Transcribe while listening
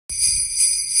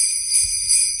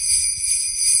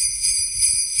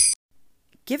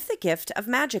Give the gift of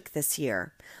magic this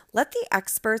year. Let the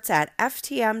experts at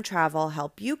FTM Travel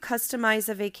help you customize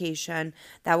a vacation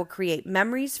that will create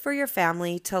memories for your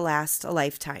family to last a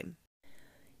lifetime.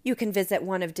 You can visit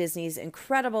one of Disney's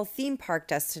incredible theme park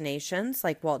destinations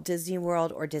like Walt Disney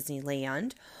World or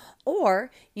Disneyland, or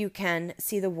you can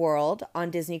see the world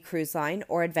on Disney Cruise Line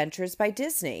or Adventures by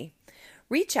Disney.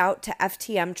 Reach out to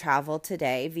FTM Travel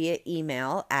today via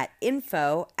email at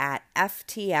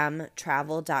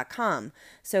info@ftmtravel.com.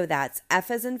 So that's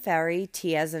F as in ferry,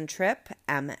 T as in trip,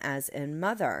 M as in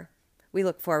mother. We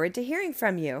look forward to hearing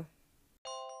from you.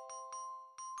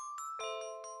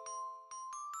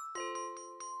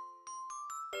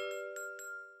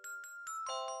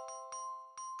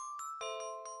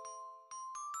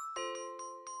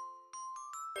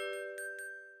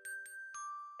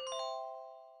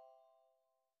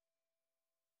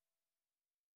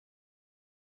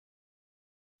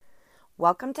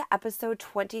 Welcome to episode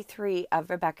 23 of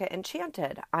Rebecca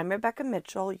Enchanted. I'm Rebecca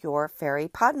Mitchell, your fairy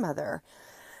pod mother.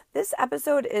 This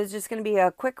episode is just going to be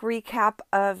a quick recap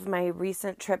of my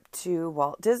recent trip to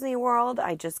Walt Disney World.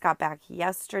 I just got back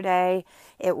yesterday.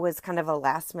 It was kind of a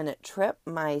last minute trip.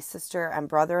 My sister and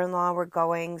brother-in-law were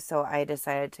going, so I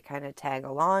decided to kind of tag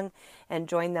along and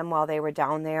join them while they were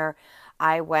down there.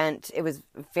 It was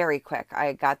very quick.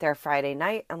 I got there Friday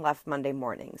night and left Monday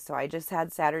morning. So I just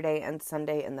had Saturday and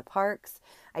Sunday in the parks.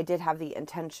 I did have the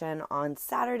intention on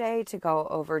Saturday to go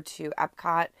over to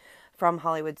Epcot from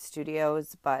Hollywood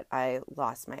Studios, but I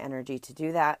lost my energy to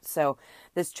do that. So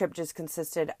this trip just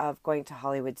consisted of going to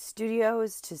Hollywood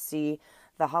Studios to see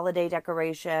the holiday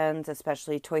decorations,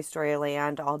 especially Toy Story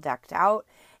Land all decked out,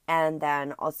 and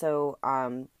then also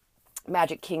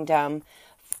Magic Kingdom,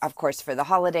 of course, for the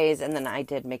holidays, and then I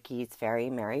did Mickey's Very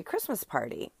Merry Christmas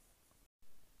Party.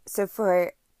 So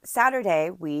for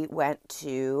Saturday, we went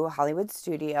to Hollywood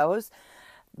Studios.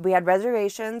 We had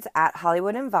reservations at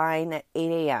Hollywood and Vine at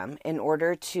 8 a.m. in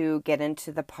order to get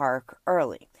into the park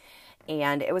early.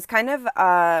 And it was kind of,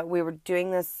 we were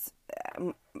doing this,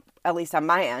 at least on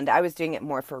my end, I was doing it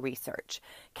more for research.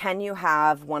 Can you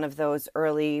have one of those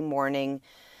early morning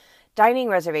dining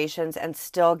reservations and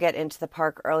still get into the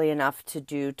park early enough to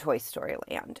do Toy Story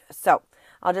Land? So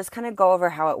I'll just kind of go over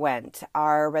how it went.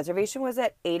 Our reservation was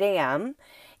at 8 a.m.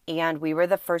 and we were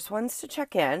the first ones to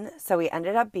check in. So we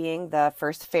ended up being the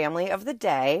first family of the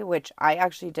day, which I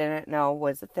actually didn't know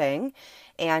was a thing.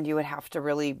 And you would have to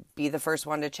really be the first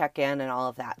one to check in and all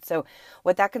of that. So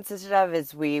what that consisted of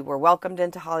is we were welcomed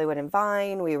into Hollywood and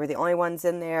Vine. We were the only ones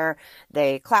in there.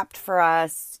 They clapped for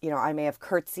us. You know, I may have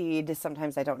curtsied.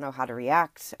 Sometimes I don't know how to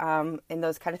react in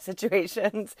those kind of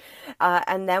situations.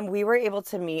 And then we were able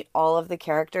to meet all of the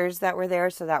characters that were there.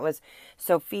 So that was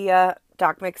Sophia,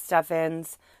 Doc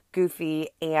McStuffins, Goofy,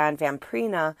 and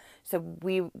Vampirina. So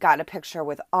we got a picture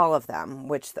with all of them,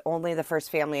 which only the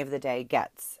first family of the day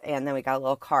gets. And then we got a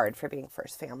little card for being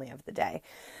first family of the day.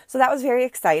 So that was very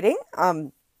exciting.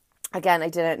 Again, I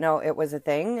didn't know it was a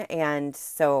thing. And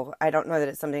so I don't know that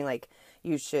it's something like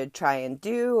you should try and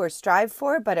do or strive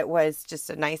for, but it was just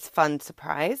a nice, fun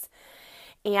surprise.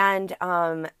 And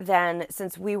then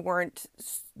since we weren't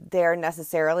there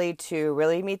necessarily to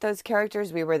really meet those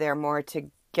characters, we were there more to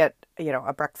get,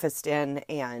 a breakfast in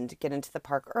and get into the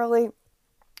park early.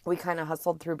 We kind of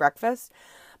hustled through breakfast,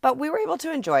 but we were able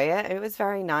to enjoy it. It was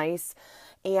very nice.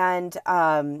 And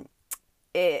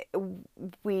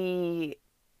we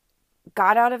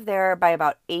got out of there by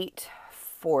about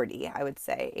 8:40, I would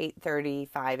say,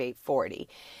 8:35, 8:40.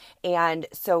 And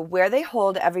so where they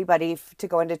hold everybody to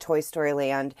go into Toy Story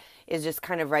Land is just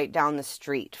kind of right down the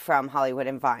street from Hollywood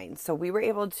and Vine. So we were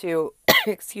able to,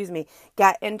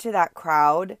 get into that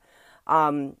crowd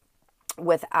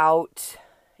without,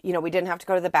 we didn't have to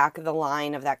go to the back of the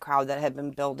line of that crowd that had been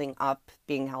building up,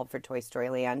 being held for Toy Story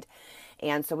Land.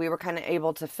 And so we were kind of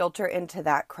able to filter into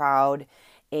that crowd.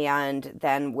 And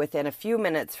then within a few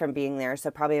minutes from being there,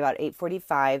 so probably about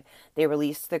 8:45, they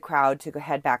released the crowd to go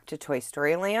head back to Toy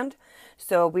Story Land.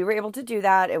 So we were able to do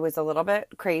that. It was a little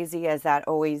bit crazy, as that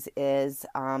always is.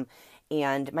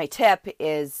 And my tip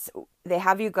is they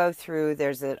have you go through,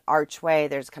 there's an archway,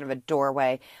 there's kind of a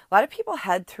doorway. A lot of people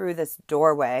head through this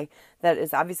doorway that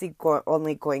is obviously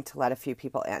only going to let a few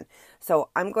people in. So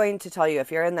I'm going to tell you, if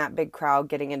you're in that big crowd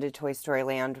getting into Toy Story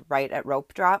Land right at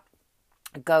rope drop,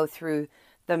 go through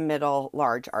the middle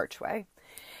large archway.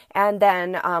 And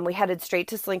then we headed straight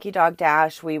to Slinky Dog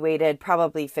Dash. We waited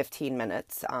probably 15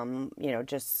 minutes.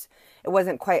 It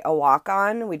wasn't quite a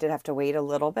walk-on. We did have to wait a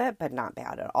little bit, but not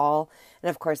bad at all.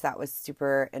 And of course, that was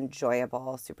super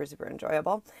enjoyable, super, super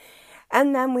enjoyable.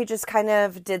 And then we just kind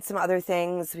of did some other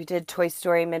things. We did Toy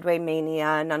Story Midway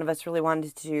Mania. None of us really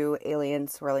wanted to do Alien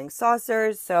Swirling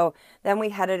Saucers. So then we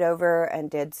headed over and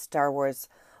did Star Wars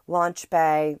Launch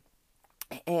Bay.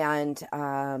 And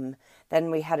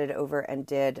then we headed over and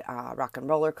did Rock and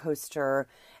Roller Coaster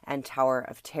and Tower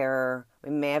of Terror. We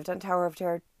may have done Tower of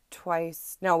Terror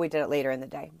twice. No, we did it later in the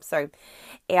day. Sorry.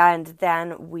 And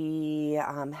then we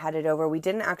headed over. We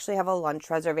didn't actually have a lunch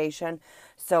reservation,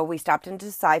 so we stopped into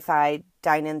Sci-Fi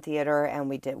Dine-In Theater, and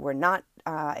we're not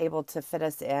able to fit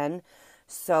us in.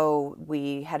 So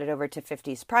we headed over to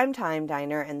 50's Primetime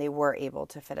Diner, and they were able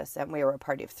to fit us in. We were a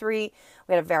party of 3.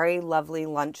 We had a very lovely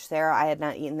lunch there. I had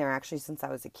not eaten there actually since I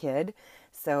was a kid,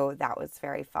 so that was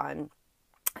very fun.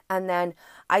 And then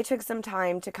I took some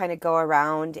time to kind of go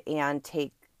around and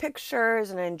take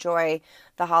pictures and enjoy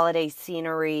the holiday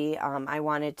scenery. I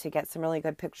wanted to get some really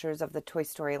good pictures of the Toy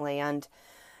Story Land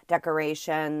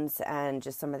decorations and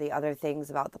just some of the other things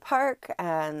about the park.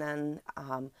 And then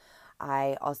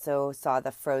I also saw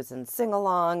the Frozen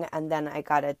sing-along, and then I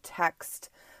got a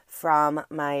text from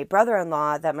my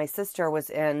brother-in-law that my sister was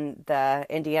in the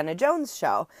Indiana Jones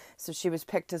show. So she was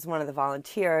picked as one of the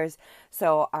volunteers.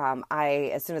 So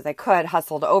I, as soon as I could,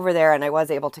 hustled over there, and I was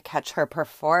able to catch her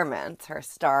performance, her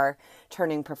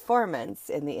star-turning performance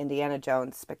in the Indiana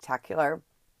Jones Spectacular.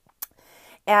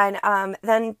 And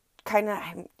then kind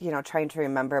of, trying to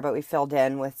remember, but we filled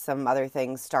in with some other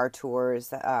things, Star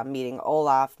Tours, meeting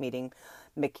Olaf, meeting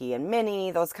Mickey and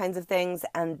Minnie, those kinds of things.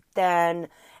 And then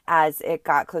as it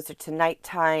got closer to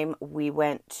nighttime, we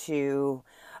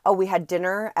had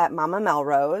dinner at Mama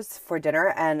Melrose for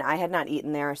dinner, and I had not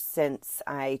eaten there since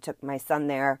I took my son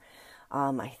there,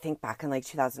 I think back in like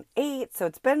 2008, so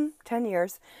it's been 10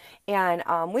 years, and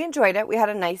we enjoyed it. We had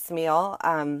a nice meal.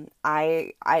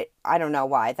 I don't know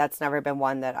why. That's never been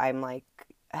one that I'm like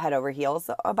head over heels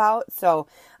about, so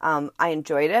I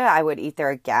enjoyed it. I would eat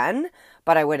there again,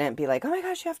 but I wouldn't be like, oh my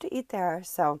gosh, you have to eat there.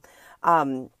 So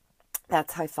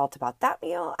that's how I felt about that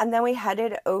meal. And then we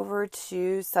headed over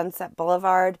to Sunset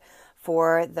Boulevard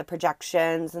for the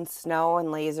projections and snow and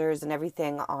lasers and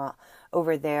everything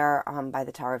over there by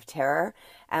the Tower of Terror.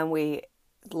 And we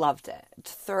loved it.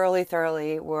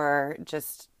 Thoroughly. We're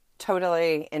just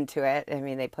totally into it. I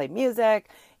mean, they played music.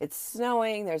 It's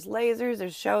snowing. There's lasers.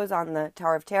 There's shows on the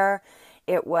Tower of Terror.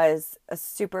 It was a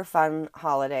super fun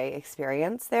holiday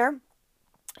experience there.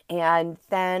 And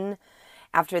then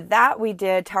after that, we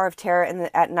did Tower of Terror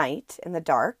at night in the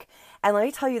dark. And let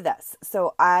me tell you this.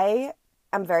 So I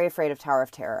am very afraid of Tower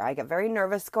of Terror. I get very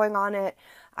nervous going on it.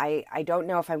 I don't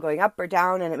know if I'm going up or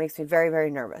down, and it makes me very,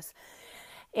 very nervous.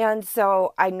 And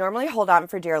so I normally hold on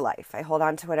for dear life. I hold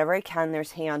on to whatever I can.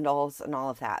 There's handles and all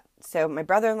of that. So my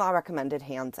brother-in-law recommended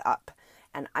Hands Up.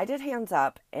 And I did Hands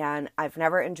Up, and I've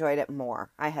never enjoyed it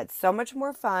more. I had so much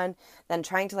more fun than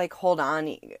trying to like hold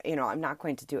on. I'm not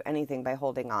going to do anything by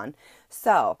holding on.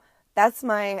 So that's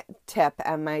my tip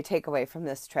and my takeaway from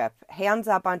this trip. Hands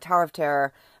Up on Tower of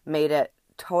Terror made it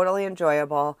totally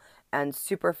enjoyable and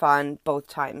super fun both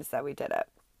times that we did it.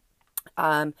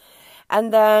 And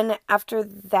then after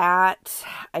that,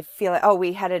 I feel like,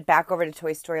 we headed back over to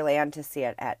Toy Story Land to see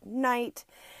it at night.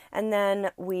 And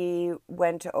then we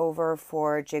went over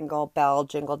for Jingle Bell,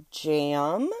 Jingle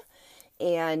Jam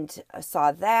and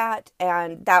saw that.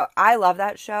 And I love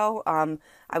that show.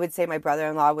 I would say my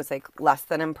brother-in-law was like less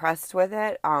than impressed with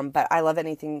it. But I love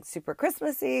anything super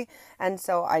Christmassy. And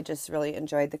so I just really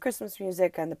enjoyed the Christmas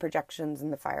music and the projections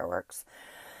and the fireworks.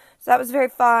 So that was very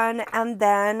fun. And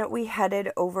then we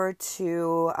headed over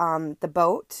to the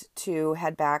boat to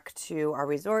head back to our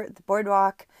resort, the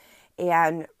boardwalk.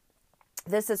 And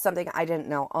this is something I didn't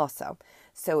know also.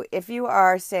 So if you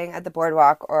are staying at the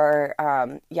boardwalk or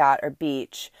yacht or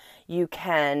beach, you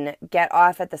can get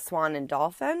off at the Swan and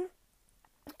Dolphin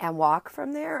and walk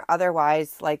from there.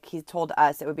 Otherwise, like he told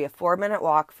us, it would be a 4-minute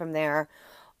walk from there,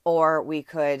 or we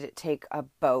could take a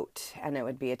boat and it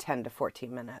would be a 10 to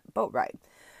 14-minute boat ride.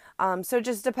 So it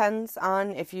just depends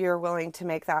on if you're willing to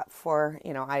make that for,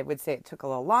 I would say it took a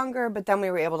little longer, but then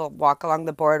we were able to walk along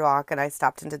the boardwalk and I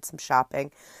stopped and did some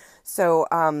shopping. So,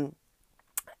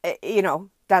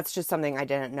 that's just something I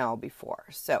didn't know before.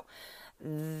 So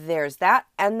there's that.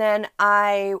 And then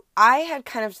I had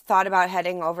kind of thought about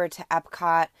heading over to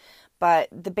Epcot,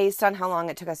 but based on how long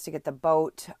it took us to get the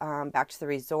boat back to the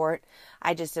resort,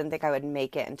 I just didn't think I would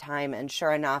make it in time. And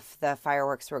sure enough, the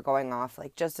fireworks were going off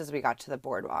like just as we got to the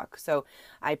boardwalk. So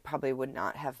I probably would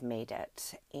not have made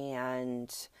it.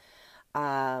 And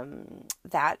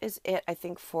that is it, I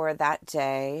think, for that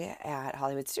day at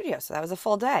Hollywood Studios. So that was a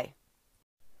full day.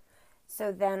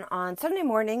 So then on Sunday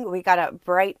morning, we got up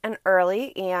bright and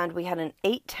early, and we had an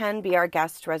 8:10 Be Our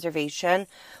Guest reservation.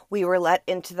 We were let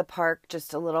into the park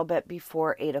just a little bit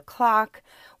before 8 o'clock.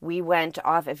 We went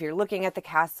off, if you're looking at the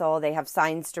castle, they have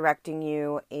signs directing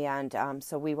you, and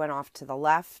so we went off to the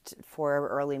left for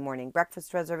early morning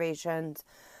breakfast reservations.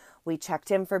 We checked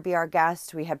in for Be Our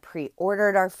Guest. We had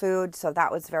pre-ordered our food, so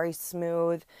that was very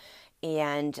smooth,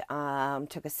 and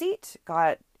took a seat,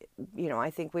 I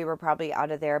think we were probably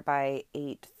out of there by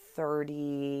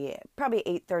 8:30, probably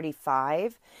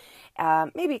 8:35,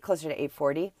 maybe closer to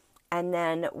 8:40. And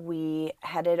then we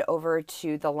headed over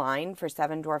to the line for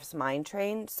Seven Dwarfs Mine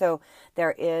Train. So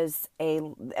there is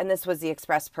and this was the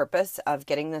express purpose of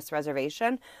getting this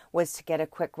reservation, was to get a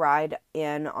quick ride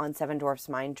in on Seven Dwarfs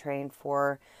Mine Train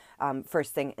for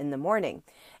first thing in the morning.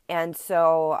 And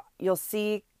so you'll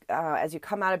see, as you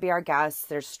come out of Be Our Guest,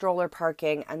 there's stroller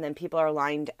parking, and then people are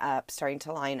starting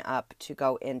to line up to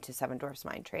go into Seven Dwarfs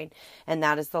Mine Train. And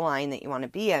that is the line that you want to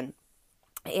be in.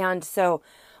 And so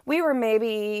we were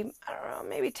maybe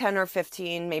 10 or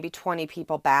 15, maybe 20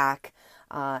 people back.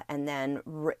 And then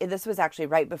this was actually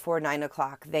right before 9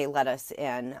 o'clock. They let us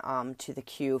in to the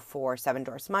queue for Seven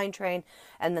Dwarfs Mine Train.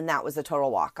 And then that was a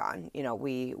total walk on.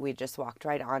 We just walked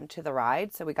right on to the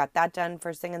ride. So we got that done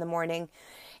first thing in the morning.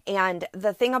 And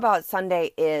the thing about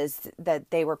Sunday is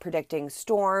that they were predicting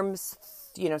storms,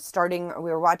 we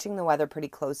were watching the weather pretty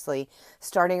closely,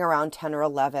 starting around 10 or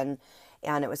 11,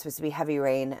 and it was supposed to be heavy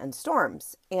rain and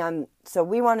storms. And so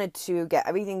we wanted to get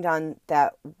everything done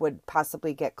that would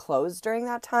possibly get closed during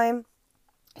that time.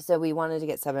 So we wanted to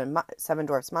get Seven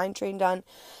Dwarfs Mine Train done,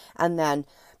 and then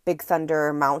Big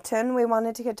Thunder Mountain we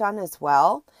wanted to get done as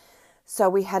well. So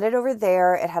we headed over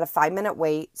there. It had a 5-minute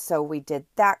wait, so we did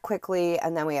that quickly,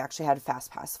 and then we actually had a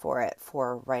fast pass for it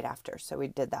for right after. So we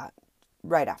did that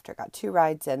right after, got 2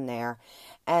 rides in there,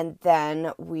 and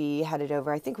then we headed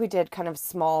over. I think we did kind of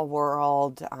Small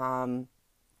World.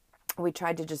 We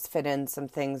tried to just fit in some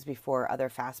things before other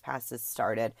fast passes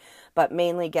started, but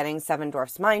mainly getting Seven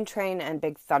Dwarfs Mine Train and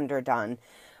Big Thunder done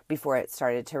before it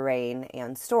started to rain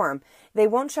and storm. They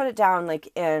won't shut it down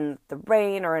like in the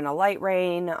rain or in a light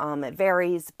rain. It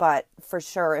varies, but for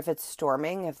sure if it's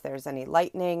storming, if there's any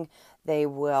lightning, they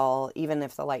will, even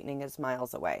if the lightning is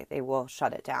miles away, they will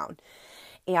shut it down.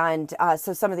 And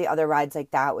so some of the other rides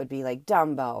like that would be like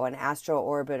Dumbo and Astro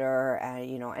Orbiter,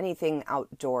 and anything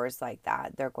outdoors like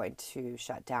that, they're going to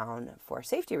shut down for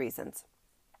safety reasons.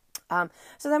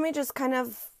 So then we just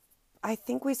I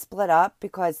think we split up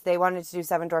because they wanted to do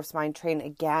Seven Dwarfs Mine Train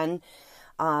again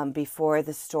before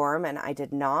the storm, and I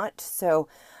did not. So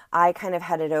I kind of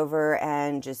headed over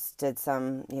and just did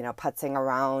some, putzing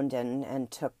around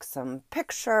and took some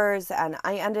pictures, and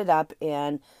I ended up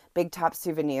in Big Top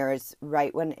Souvenirs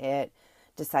right when it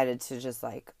decided to just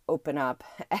open up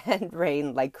and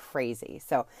rain like crazy.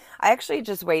 So I actually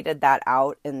just waited that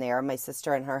out in there. My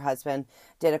sister and her husband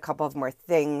did a couple of more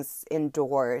things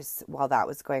indoors while that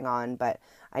was going on, but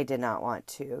I did not want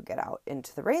to get out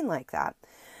into the rain like that.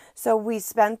 So we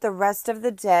spent the rest of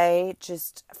the day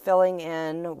just filling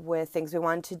in with things we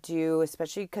wanted to do,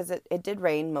 especially because it did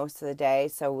rain most of the day.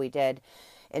 So we did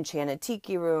Enchanted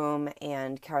Tiki Room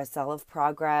and Carousel of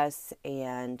Progress,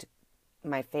 and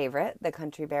my favorite, the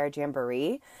Country Bear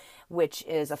Jamboree, which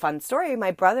is a fun story.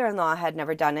 My brother-in-law had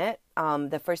never done it.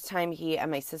 The first time he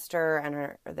and my sister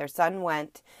and their son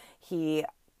went, it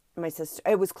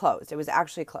was closed. It was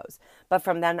actually closed. But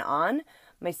from then on,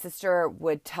 my sister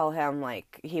would tell him,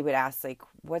 he would ask,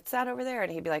 what's that over there?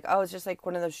 And he'd be like, oh, it's just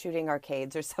one of those shooting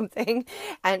arcades or something.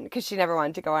 And because she never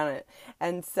wanted to go on it.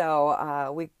 And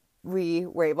so we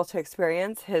were able to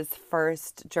experience his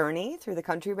first journey through the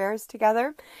Country Bears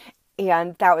together.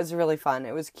 And that was really fun.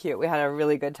 It was cute. We had a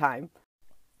really good time.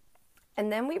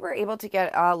 And then we were able to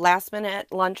get a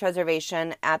last-minute lunch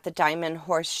reservation at the Diamond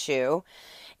Horseshoe.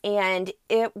 And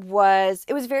it was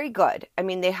very good. I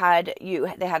mean, they had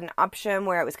an option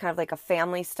where it was kind of like a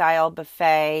family-style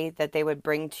buffet that they would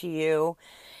bring to you.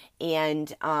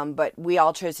 And but we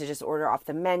all chose to just order off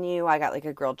the menu. I got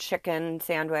a grilled chicken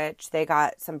sandwich. They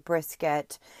got some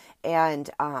brisket. And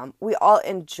we all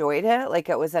enjoyed it.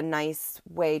 It was a nice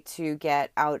way to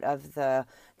get out of the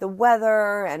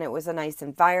weather, and it was a nice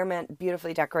environment,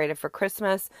 beautifully decorated for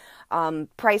Christmas.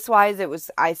 Price-wise, it was,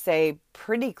 I say,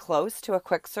 pretty close to a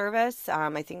quick service.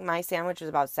 I think my sandwich was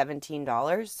about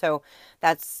 $17. So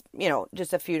that's,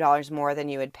 just a few dollars more than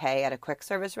you would pay at a quick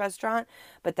service restaurant.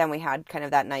 But then we had kind of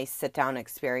that nice sit-down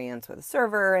experience with a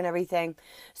server and everything.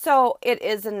 So it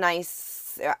is a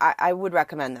nice, I would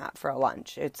recommend that for a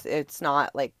lunch. It's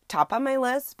not top on my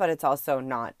list, but it's also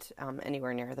not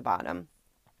anywhere near the bottom.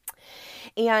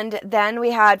 And then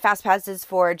we had fast passes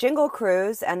for Jingle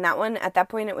Cruise, and that one, at that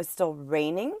point, it was still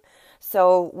raining.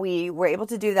 So we were able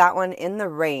to do that one in the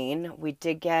rain. We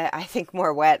did get, I think,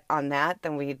 more wet on that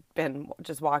than we'd been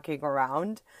just walking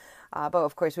around. But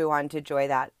of course, we wanted to enjoy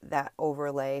that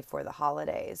overlay for the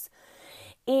holidays.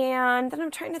 And then I'm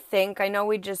trying to think. I know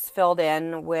we just filled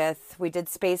in with, we did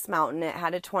Space Mountain. It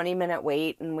had a 20-minute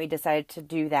wait, and we decided to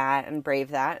do that and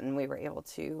brave that. And we were able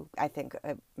to, I think,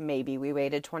 maybe we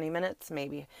waited 20 minutes,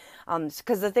 maybe.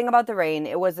 Because the thing about the rain,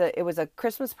 it was a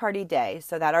Christmas party day,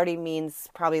 so that already means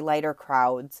probably lighter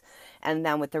crowds. And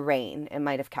then with the rain, it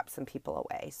might have kept some people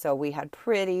away. So we had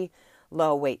pretty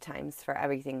low wait times for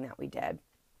everything that we did.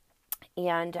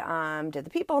 And did the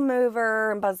People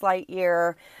Mover and Buzz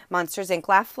Lightyear, Monsters, Inc.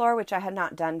 Laugh Floor, which I had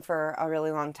not done for a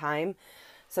really long time.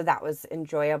 So that was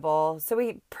enjoyable. So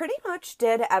we pretty much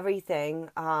did everything.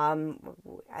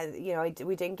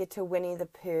 We didn't get to Winnie the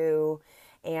Pooh.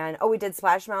 And, we did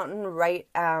Splash Mountain right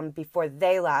before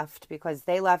they left, because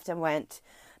they left and went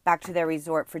back to their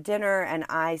resort for dinner. And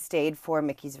I stayed for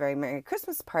Mickey's Very Merry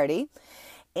Christmas Party.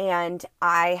 And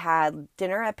I had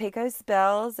dinner at Pecos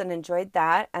Bill's and enjoyed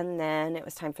that. And then it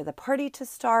was time for the party to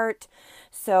start.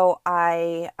 So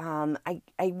I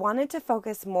wanted to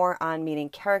focus more on meeting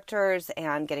characters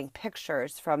and getting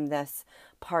pictures from this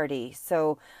party.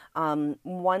 So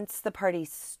once the party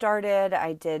started,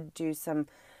 I did do some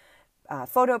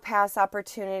photo pass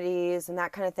opportunities and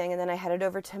that kind of thing. And then I headed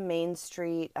over to Main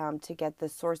Street to get the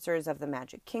Sorcerers of the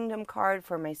Magic Kingdom card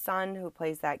for my son, who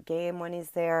plays that game when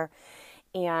he's there.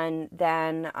 And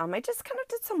then I just kind of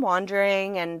did some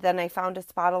wandering, and then I found a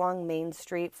spot along Main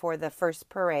Street for the first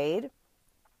parade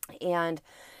and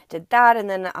did that. And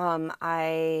then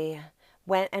I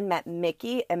went and met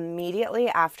Mickey immediately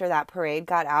after that parade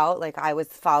got out. Like, I was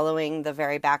following the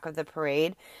very back of the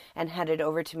parade and headed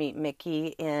over to meet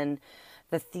Mickey in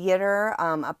the theater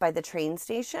up by the train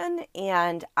station,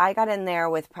 and I got in there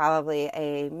with probably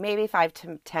a maybe 5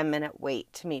 to 10 minute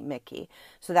wait to meet Mickey.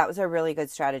 So that was a really good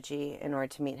strategy in order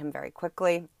to meet him very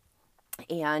quickly.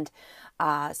 And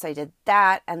so I did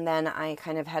that, and then I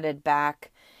kind of headed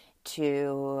back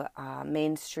to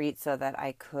Main Street so that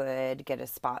I could get a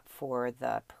spot for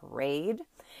the parade.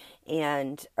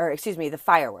 The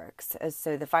fireworks.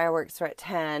 So the fireworks were at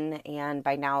 10, and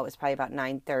by now it was probably about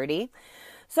 9:30.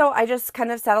 So I just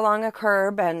kind of sat along a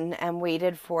curb and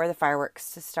waited for the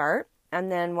fireworks to start.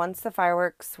 And then once the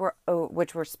fireworks were,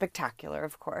 which were spectacular,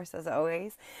 of course, as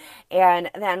always. And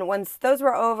then once those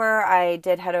were over, I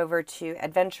did head over to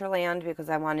Adventureland because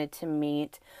I wanted to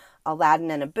meet Aladdin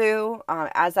and Abu.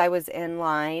 As I was in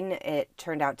line, it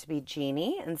turned out to be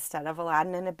Genie instead of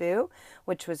Aladdin and Abu,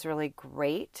 which was really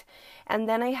great. And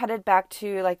then I headed back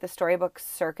to like the Storybook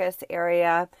Circus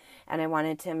area, and I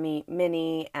wanted to meet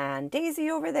Minnie and Daisy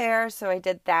over there. So I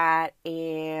did that,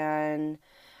 and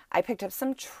I picked up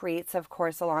some treats, of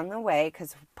course, along the way,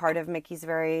 because part of Mickey's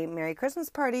Very Merry Christmas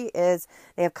Party is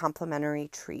they have complimentary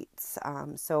treats.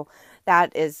 So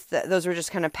that is, those were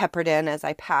just kind of peppered in as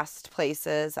I passed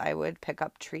places. I would pick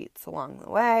up treats along the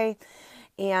way.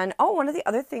 And, one of the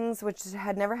other things, which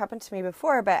had never happened to me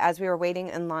before, but as we were waiting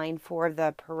in line for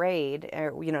the parade,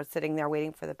 sitting there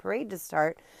waiting for the parade to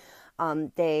start,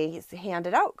 they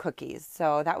handed out cookies.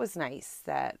 So that was nice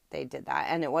that they did that.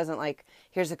 And it wasn't like,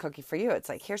 here's a cookie for you. It's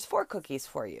like, here's 4 cookies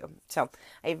for you. So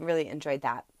I really enjoyed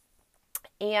that.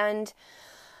 And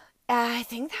I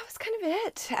think that was kind of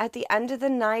it. At the end of the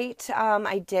night,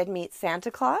 I did meet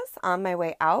Santa Claus on my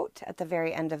way out at the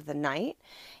very end of the night.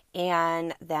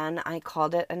 And then I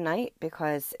called it a night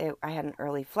because I had an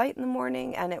early flight in the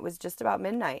morning and it was just about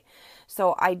midnight.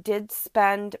 So I did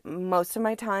spend most of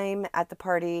my time at the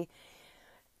party,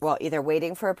 either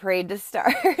waiting for a parade to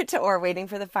start or waiting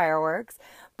for the fireworks.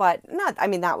 But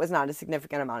that was not a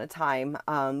significant amount of time.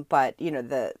 But,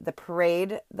 the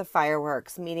parade, the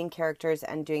fireworks, meeting characters,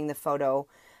 and doing the photo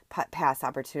pass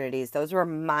opportunities, those were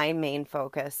my main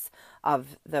focus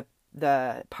of the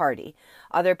party.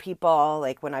 Other people,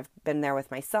 like when I've been there with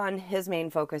my son, his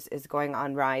main focus is going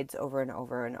on rides over and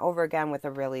over and over again with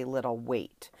a really little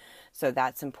wait. So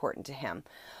that's important to him.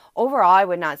 Overall, I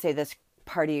would not say this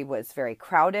party was very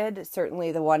crowded.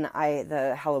 Certainly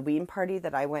the Halloween party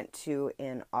that I went to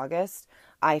in August,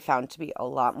 I found to be a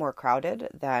lot more crowded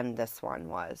than this one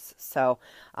was. So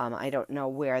I don't know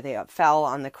where they fell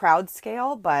on the crowd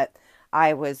scale, but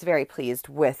I was very pleased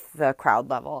with the crowd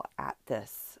level at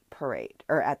this parade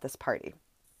or at this party.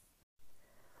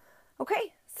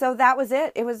 Okay, so that was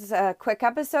it. It was a quick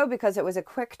episode because it was a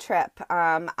quick trip.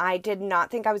 I did not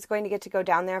think I was going to get to go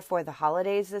down there for the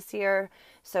holidays this year.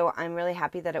 So I'm really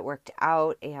happy that it worked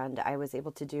out and I was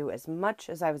able to do as much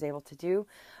as I was able to do.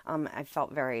 I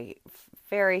felt very,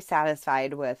 very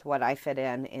satisfied with what I fit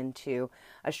into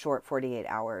a short 48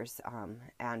 hours,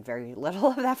 and very little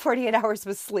of that 48 hours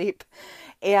was sleep.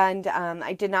 And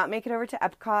I did not make it over to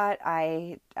Epcot.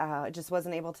 I just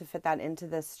wasn't able to fit that into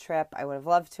this trip. I would have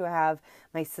loved to have.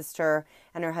 My sister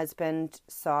and her husband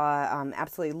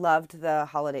absolutely loved the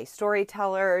holiday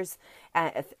storytellers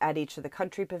at each of the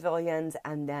country pavilions.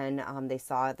 And then they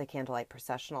saw the candlelight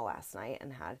processional last night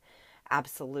and had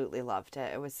absolutely loved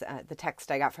it. It was the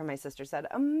text I got from my sister said,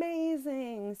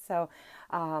 amazing. So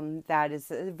that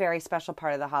is a very special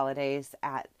part of the holidays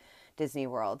at Disney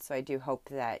World. So I do hope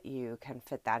that you can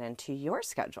fit that into your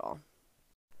schedule.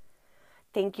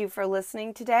 Thank you for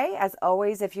listening today. As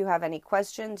always, if you have any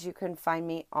questions, you can find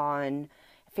me on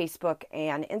Facebook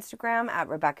and Instagram at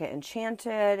Rebecca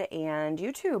Enchanted and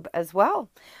YouTube as well.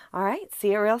 All right,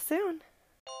 see you real soon.